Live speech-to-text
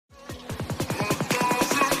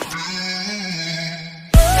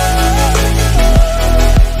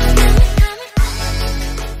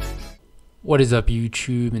What is up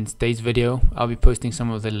YouTube? In today's video I'll be posting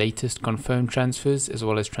some of the latest confirmed transfers as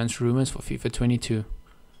well as transfer rumors for FIFA 22.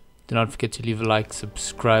 Do not forget to leave a like,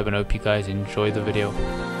 subscribe, and I hope you guys enjoy the video.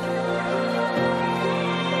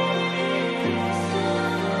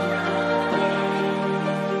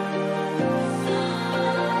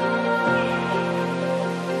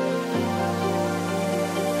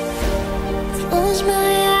 Close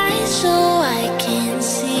my eyes so I can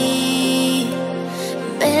see.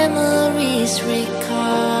 Memories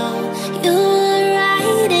recall. You were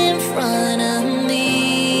right in front of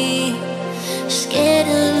me. Scared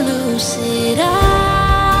to lose it all.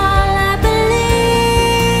 I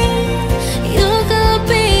believe you could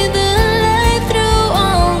be the light through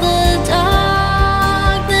all the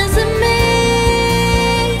darkness of me.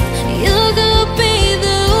 You could be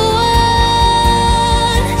the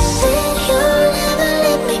one. Said you'll never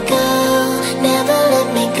let me go, never let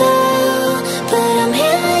me go, but I'm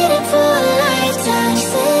here waiting for a lifetime.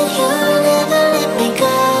 Said you'll never let me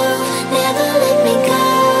go, never let me go,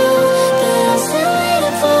 but I'm still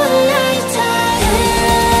waiting for a lifetime.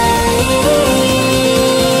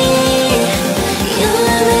 You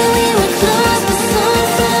and me, we were close but so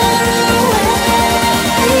far away.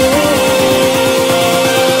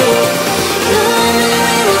 You and me,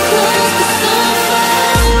 we were close but so far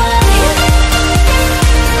away.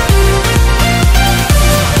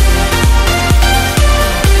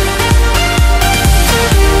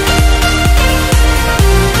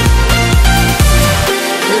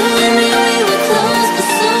 You and me, we were close but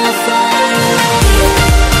so far away.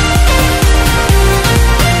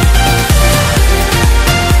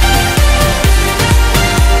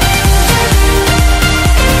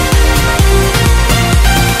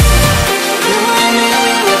 You and me,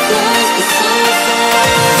 we were close but so far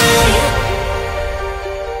away.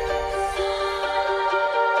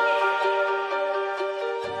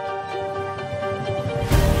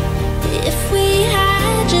 If we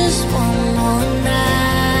had just one more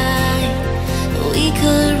night, we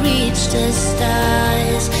could reach the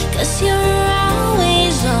stars. 'Cause you're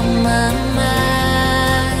always on my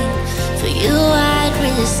mind. For you I'd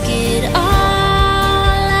risk it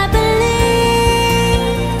all. I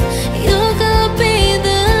believe you could be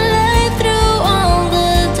the light through all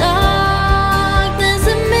the darkness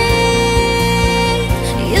of me.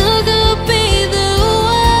 You could be the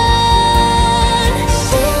one.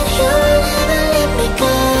 Said you'll never let me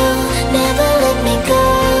go, never let me go,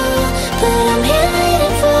 but I'm here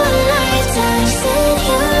waiting for a lifetime. Said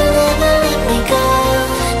you'll never let me go,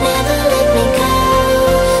 never let me go,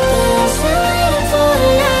 but I'm still waiting for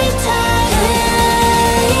a lifetime.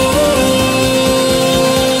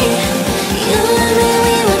 You and me,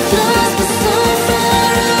 we were close but so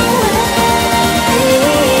far away.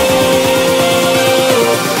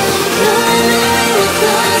 You and me, we were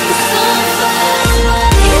close but so far away.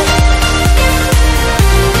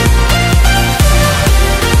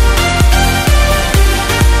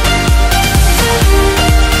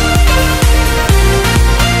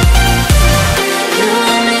 You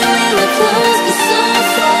and me, we were close but so far away. You and me, we were close but so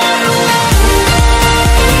far away.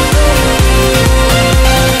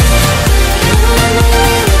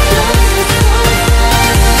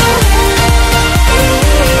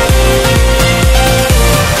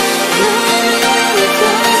 You and me, we were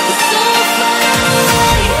close but so far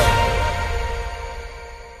away.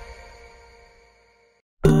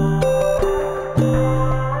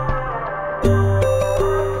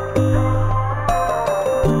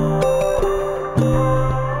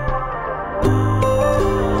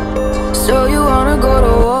 So you wanna go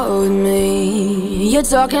to war with me? You're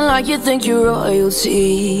talking like you think you're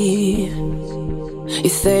royalty. You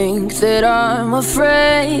think that I'm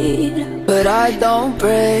afraid, but I don't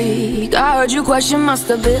break. I heard you question my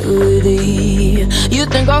stability. You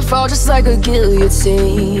think I'll fall just like a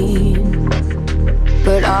guillotine,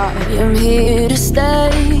 but I am here to stay.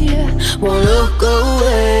 Won't look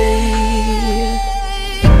away.